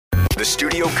the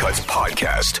Studio Cuts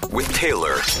podcast with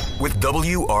Taylor with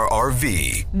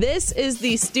WRRV. This is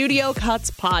the Studio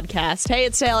Cuts podcast. Hey,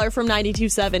 it's Taylor from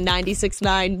 92.7,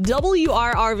 96.9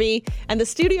 WRRV, and the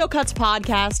Studio Cuts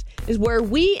podcast is where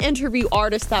we interview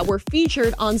artists that were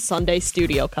featured on Sunday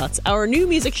Studio Cuts, our new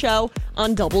music show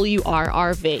on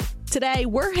WRRV. Today,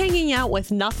 we're hanging out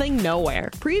with Nothing Nowhere.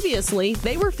 Previously,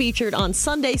 they were featured on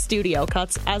Sunday Studio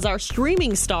Cuts as our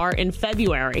streaming star in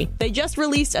February. They just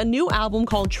released a new album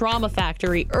called Trauma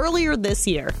Factory earlier this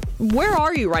year. Where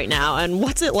are you right now, and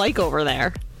what's it like over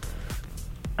there?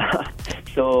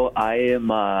 So I'm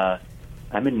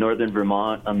in northern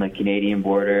Vermont on the Canadian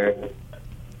border.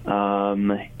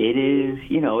 It is,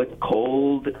 it's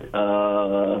cold.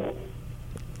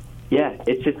 Yeah,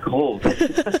 it's just cold.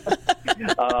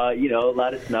 A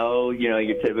lot of snow,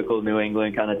 your typical New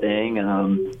England kind of thing.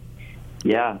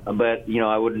 But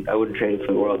I wouldn't trade it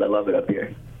for the world. I love it up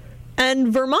here.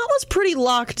 And Vermont was pretty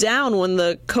locked down when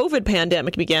the COVID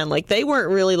pandemic began. Like, they weren't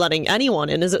really letting anyone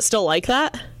in. Is it still like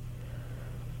that?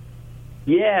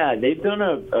 Yeah, they've done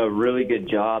a really good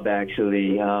job,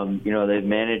 actually. They've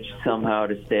managed somehow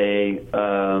to stay,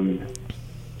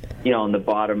 on the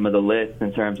bottom of the list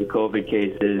in terms of COVID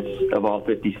cases of all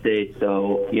 50 states.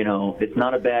 So, it's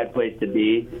not a bad place to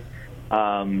be.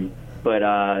 Who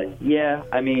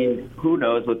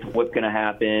knows what's going to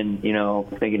happen,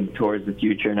 thinking towards the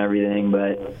future and everything.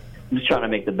 But I'm just trying to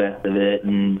make the best of it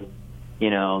and,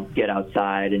 get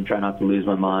outside and try not to lose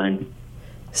my mind.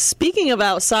 Speaking of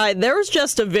outside, there was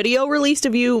just a video released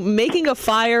of you making a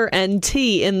fire and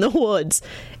tea in the woods.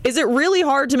 Is it really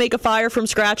hard to make a fire from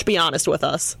scratch? Be honest with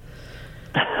us.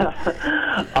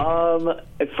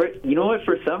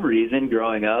 For some reason,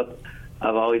 growing up,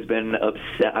 I've always been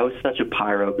upset. I was such a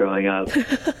pyro growing up.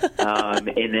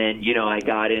 And then, I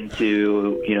got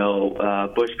into,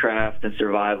 bushcraft and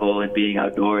survival and being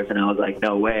outdoors, and I was like,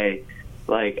 no way.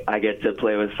 Like, I get to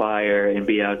play with fire and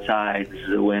be outside. This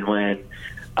is a win-win.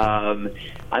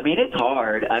 It's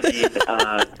hard.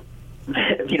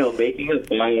 Making a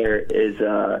fire is,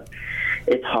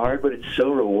 it's hard, but it's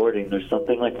so rewarding. There's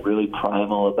something like really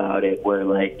primal about it where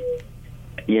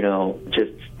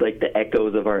just like the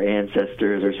echoes of our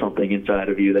ancestors or something inside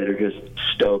of you that are just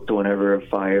stoked whenever a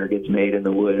fire gets made in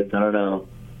the woods. I don't know.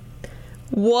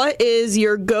 What is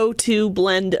your go-to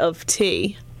blend of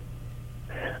tea?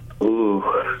 Ooh,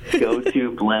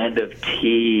 go-to blend of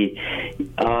tea.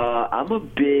 I'm a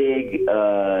big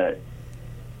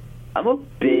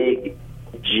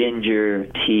ginger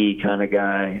tea kind of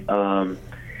guy. I'm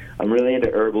really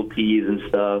into herbal teas and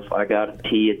stuff. I got a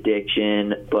tea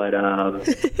addiction, but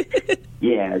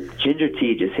ginger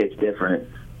tea just hits different.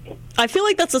 I feel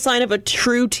like that's a sign of a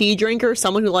true tea drinker,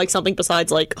 someone who likes something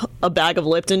besides like a bag of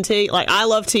Lipton tea. Like, I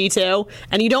love tea too,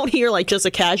 and you don't hear like just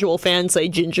a casual fan say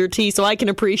ginger tea, so I can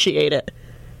appreciate it.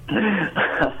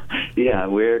 Yeah,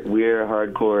 we're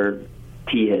hardcore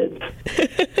tea heads.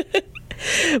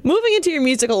 Moving into your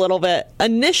music a little bit,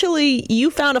 initially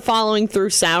you found a following through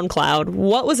SoundCloud.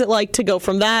 What was it like to go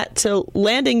from that to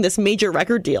landing this major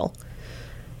record deal?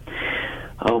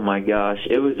 Oh my gosh,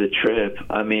 it was a trip.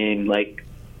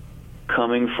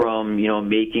 Coming from,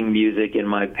 making music in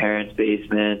my parents'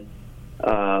 basement,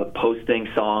 posting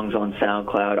songs on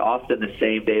SoundCloud, often the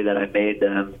same day that I made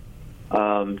them,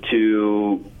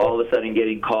 to all of a sudden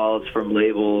getting calls from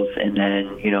labels, and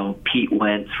then, Pete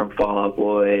Wentz from Fall Out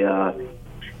Boy.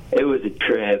 It was a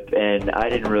trip, and I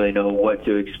didn't really know what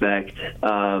to expect.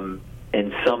 And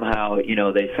somehow,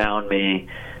 they found me,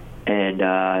 and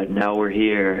now we're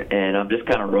here, and I'm just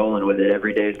kind of rolling with it.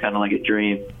 Every day is kind of like a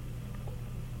dream.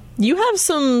 You have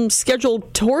some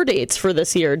scheduled tour dates for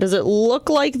this year. Does it look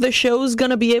like the show's going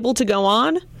to be able to go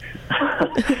on?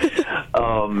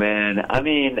 Oh, man.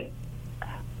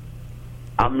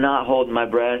 I'm not holding my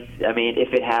breath.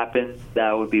 If it happens,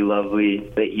 that would be lovely.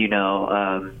 But,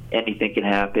 anything can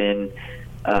happen.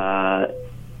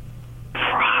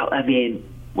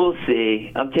 We'll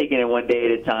see. I'm taking it one day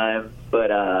at a time,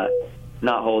 but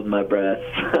not holding my breath.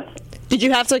 Did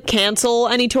you have to cancel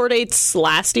any tour dates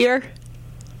last year?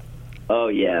 Oh,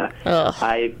 yeah. Ugh.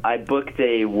 I booked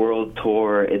a world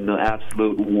tour in the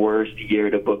absolute worst year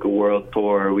to book a world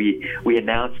tour. We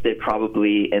announced it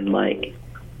probably in,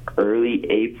 early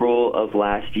April of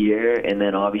last year, and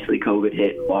then obviously COVID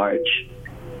hit in March.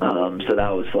 So that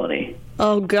was funny.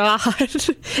 Oh, God.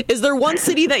 Is there one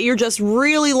city that you're just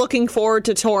really looking forward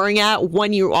to touring at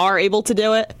when you are able to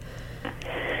do it?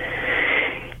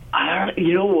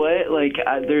 You know what?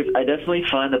 I definitely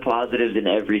find the positives in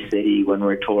every city when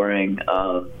we're touring.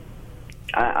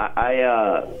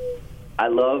 I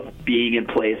love being in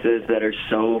places that are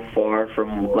so far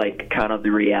from kind of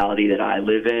the reality that I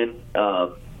live in.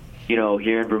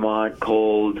 here in Vermont,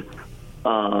 cold.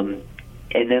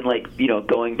 And then, like,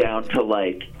 going down to,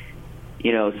 like,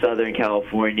 Southern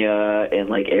California and,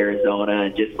 like, Arizona,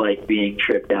 and just, like, being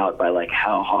tripped out by, like,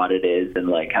 how hot it is and,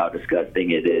 like, how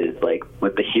disgusting it is, like,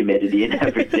 with the humidity and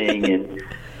everything. And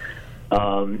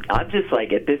I'm just,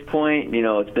 like, at this point,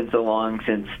 it's been so long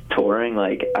since touring,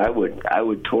 like, I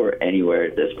would tour anywhere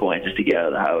at this point just to get out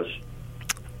of the house.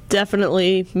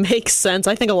 Definitely makes sense.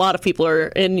 I think a lot of people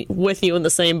are with you in the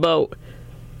same boat.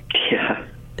 Yeah.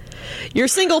 Your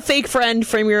single Fake Friend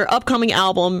from your upcoming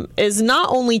album is not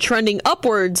only trending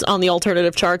upwards on the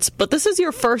alternative charts, but this is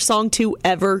your first song to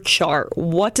ever chart.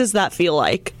 What does that feel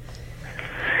like?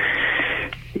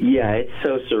 Yeah, it's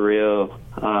so surreal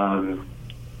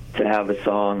to have a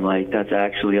song like that's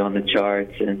actually on the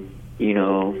charts, and,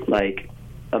 like,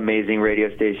 amazing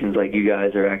radio stations like you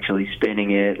guys are actually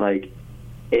spinning it. Like,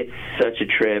 it's such a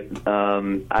trip.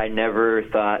 I never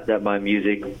thought that my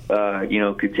music,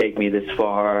 could take me this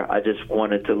far. I just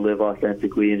wanted to live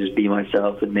authentically and just be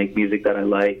myself and make music that I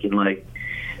like. And, like,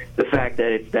 the fact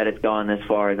that it's gone this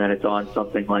far and that it's on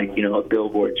something like, a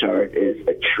Billboard chart is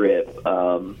a trip.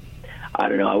 I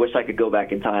don't know. I wish I could go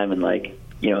back in time and, like,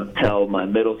 tell my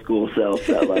middle school self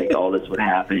that, like, all this would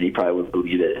happen. He probably wouldn't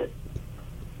believe it.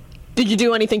 Did you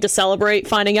do anything to celebrate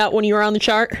finding out when you were on the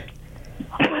chart?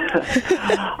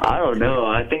 I don't know.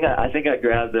 I think I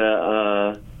grabbed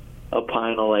a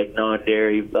pint of, like,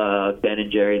 non-dairy Ben and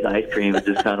Jerry's ice cream and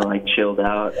just kind of, like, chilled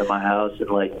out at my house and,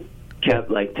 like, kept,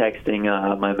 like, texting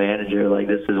my manager, like,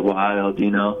 this is wild,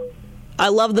 I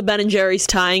love the Ben and Jerry's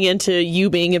tying into you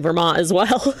being in Vermont as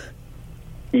well.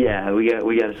 Yeah, we got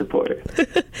to support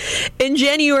it. In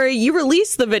January, you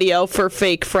released the video for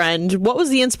Fake Friend. What was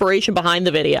the inspiration behind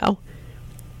the video?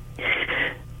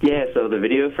 Yeah, so the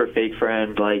video for Fake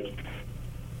Friend, like,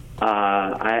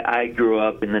 I grew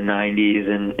up in the 90s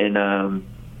and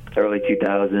early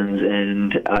 2000s,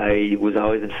 and I was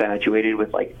always infatuated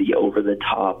with, like, the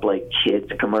over-the-top, like, kids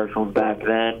commercials back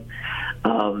then.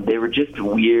 They were just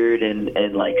weird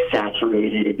and like,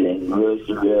 saturated and really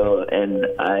surreal, and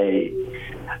I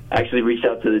actually reached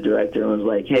out to the director and was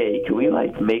like, hey, can we,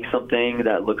 like, make something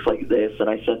that looks like this? And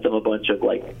I sent them a bunch of,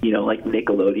 like, like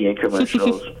Nickelodeon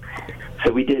commercials.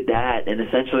 So we did that, and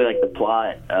essentially, like, the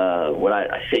plot,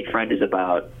 Fake Friend is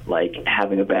about, like,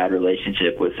 having a bad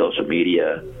relationship with social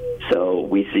media. So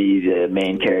we see the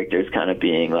main characters kind of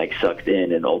being, like, sucked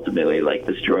in and ultimately, like,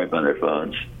 destroyed by their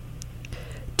phones.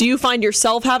 Do you find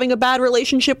yourself having a bad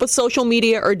relationship with social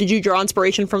media, or did you draw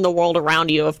inspiration from the world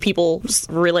around you of people's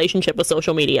relationship with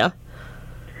social media?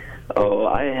 Oh,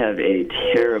 I have a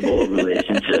terrible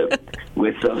relationship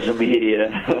with social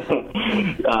media.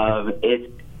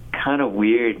 It's kind of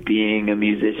weird being a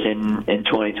musician in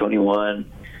 2021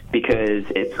 because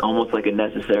it's almost like a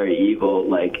necessary evil.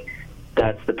 Like,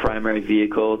 that's the primary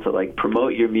vehicle to, like,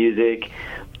 promote your music,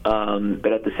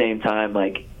 but at the same time,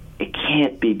 like, it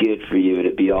can't be good for you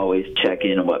to be always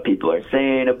checking on what people are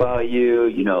saying about you,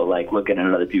 like, looking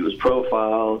at other people's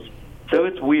profiles. So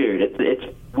it's weird. It's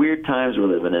weird times we're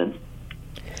living in.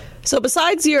 So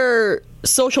besides your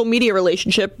social media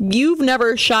relationship, you've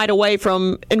never shied away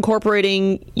from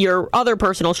incorporating your other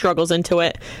personal struggles into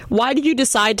it. Why did you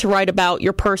decide to write about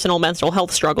your personal mental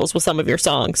health struggles with some of your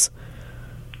songs?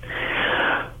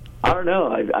 I don't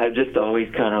know. I've just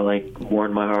always kind of, like,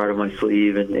 worn my heart on my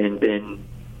sleeve and been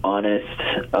honest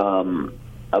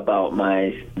about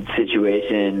my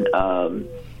situation.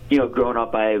 Growing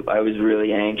up, I was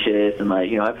really anxious, and,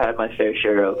 like, I've had my fair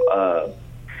share of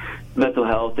mental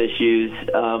health issues,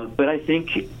 but I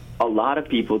think a lot of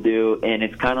people do, and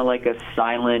it's kind of like a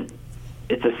silent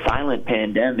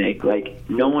pandemic. Like,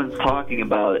 no one's talking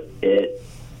about it.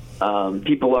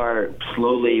 People are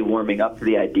slowly warming up to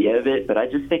the idea of it, but I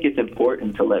just think it's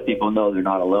important to let people know they're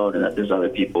not alone and that there's other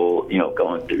people,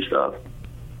 going through stuff.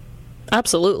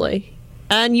 Absolutely.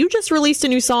 And you just released a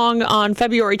new song on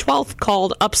February 12th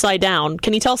called Upside Down.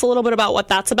 Can you tell us a little bit about what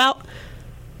that's about?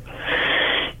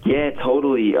 Yeah,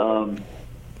 totally.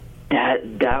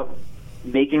 That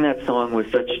making that song was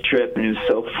such a trip, and it was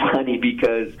so funny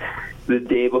because the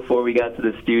day before we got to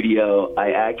the studio,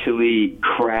 I actually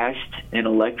crashed an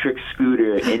electric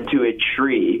scooter into a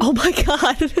tree. Oh my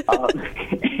God.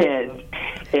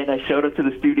 And I showed up to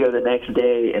the studio the next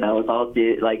day, and I was all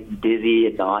dizzy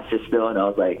and nauseous still, and I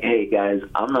was like, hey guys,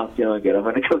 I'm not feeling good. I'm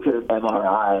going to go to the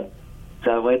MRI.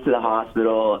 So I went to the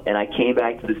hospital, and I came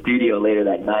back to the studio later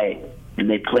that night, and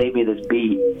they played me this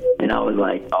beat, and I was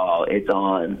like, oh, it's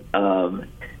on.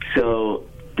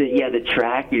 The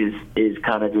track is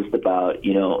kind of just about,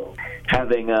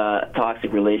 having a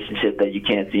toxic relationship that you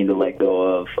can't seem to let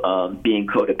go of, being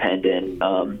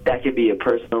codependent. That could be a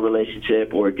personal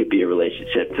relationship, or it could be a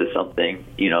relationship to something,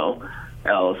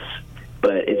 else.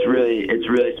 But it's really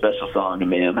a special song to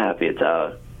me. I'm happy it's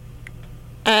out.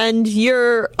 And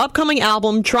your upcoming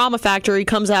album, Trauma Factory,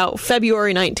 comes out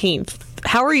February 19th.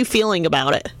 How are you feeling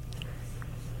about it?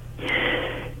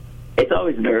 It's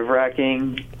always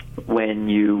nerve-wracking when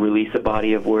you release a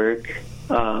body of work.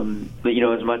 But,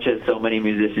 as much as so many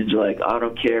musicians are like, I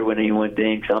don't care what anyone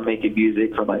thinks, I'm making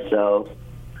music for myself.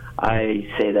 I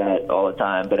say that all the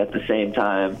time, but at the same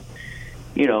time,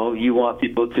 you want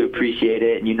people to appreciate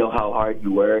it, and you know how hard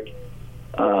you work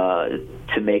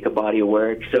to make a body of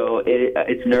work. So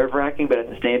it's nerve-wracking, but at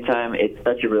the same time, it's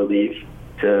such a relief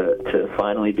to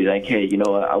finally be like, hey,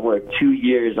 I worked 2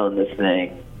 years on this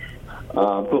thing,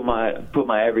 put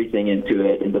my everything into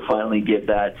it, and to finally give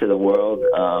that to the world,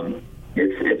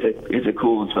 it's a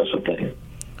cool and special thing.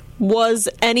 Was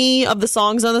any of the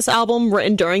songs on this album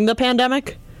written during the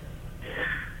pandemic?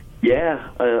 Yeah,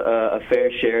 a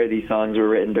fair share of these songs were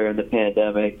written during the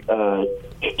pandemic.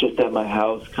 Just at my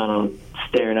house, kind of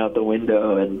staring out the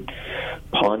window and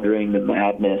pondering the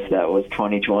madness that was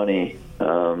 2020.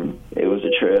 It was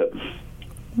a trip.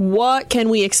 What can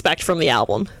we expect from the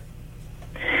album?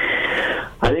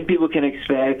 I think people can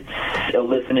expect a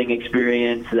listening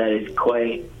experience that is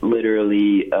quite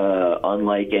literally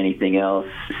unlike anything else,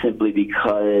 simply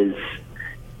because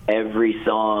every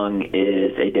song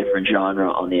is a different genre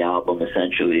on the album,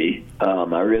 essentially.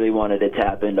 I really wanted to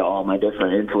tap into all my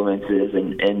different influences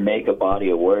and make a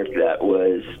body of work that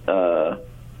was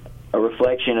a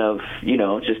reflection of,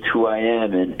 just who I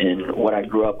am and what I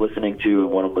grew up listening to and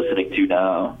what I'm listening to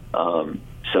now.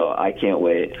 So I can't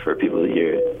wait for people to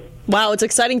hear it. Wow, it's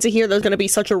exciting to hear there's going to be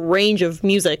such a range of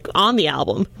music on the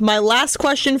album. My last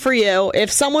question for you,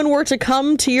 if someone were to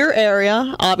come to your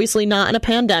area, obviously not in a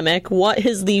pandemic, what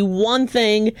is the one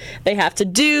thing they have to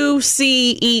do,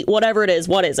 see, eat, whatever it is?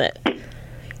 What is it?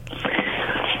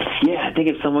 Yeah, I think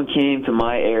if someone came to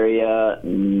my area,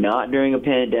 not during a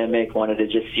pandemic, wanted to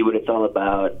just see what it's all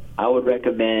about, I would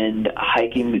recommend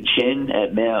hiking the Chin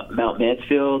at Mount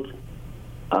Mansfield.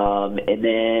 And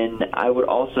then I would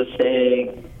also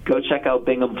say go check out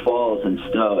Bingham Falls in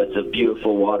Stowe. It's a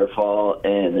beautiful waterfall,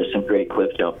 and there's some great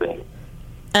cliff jumping.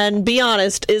 And be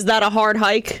honest, is that a hard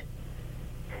hike?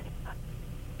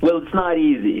 Well, it's not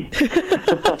easy.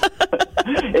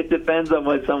 It depends on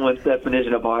what someone's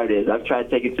definition of hard is. I've tried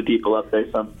taking some people up there.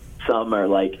 Some are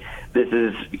like, this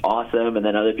is awesome, and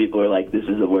then other people are like, this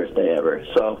is the worst day ever.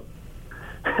 So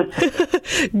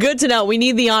good to know. We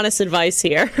need the honest advice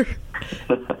here.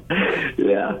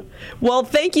 Yeah. Well,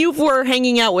 thank you for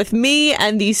hanging out with me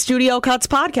and the Studio Cuts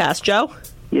podcast, Joe.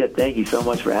 Yeah, thank you so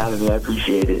much for having me. I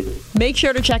appreciate it. Make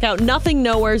sure to check out Nothing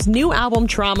Nowhere's new album,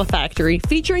 Trauma Factory,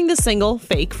 featuring the single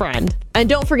Fake Friend. And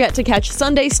don't forget to catch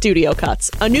Sunday Studio Cuts,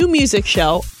 a new music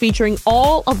show featuring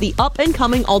all of the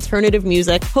up-and-coming alternative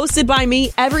music, hosted by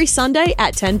me every Sunday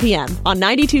at 10 p.m. on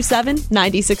 92.7,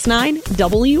 96.9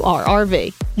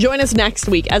 WRRV. Join us next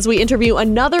week as we interview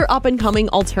another up-and-coming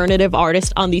alternative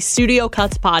artist on the Studio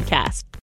Cuts podcast.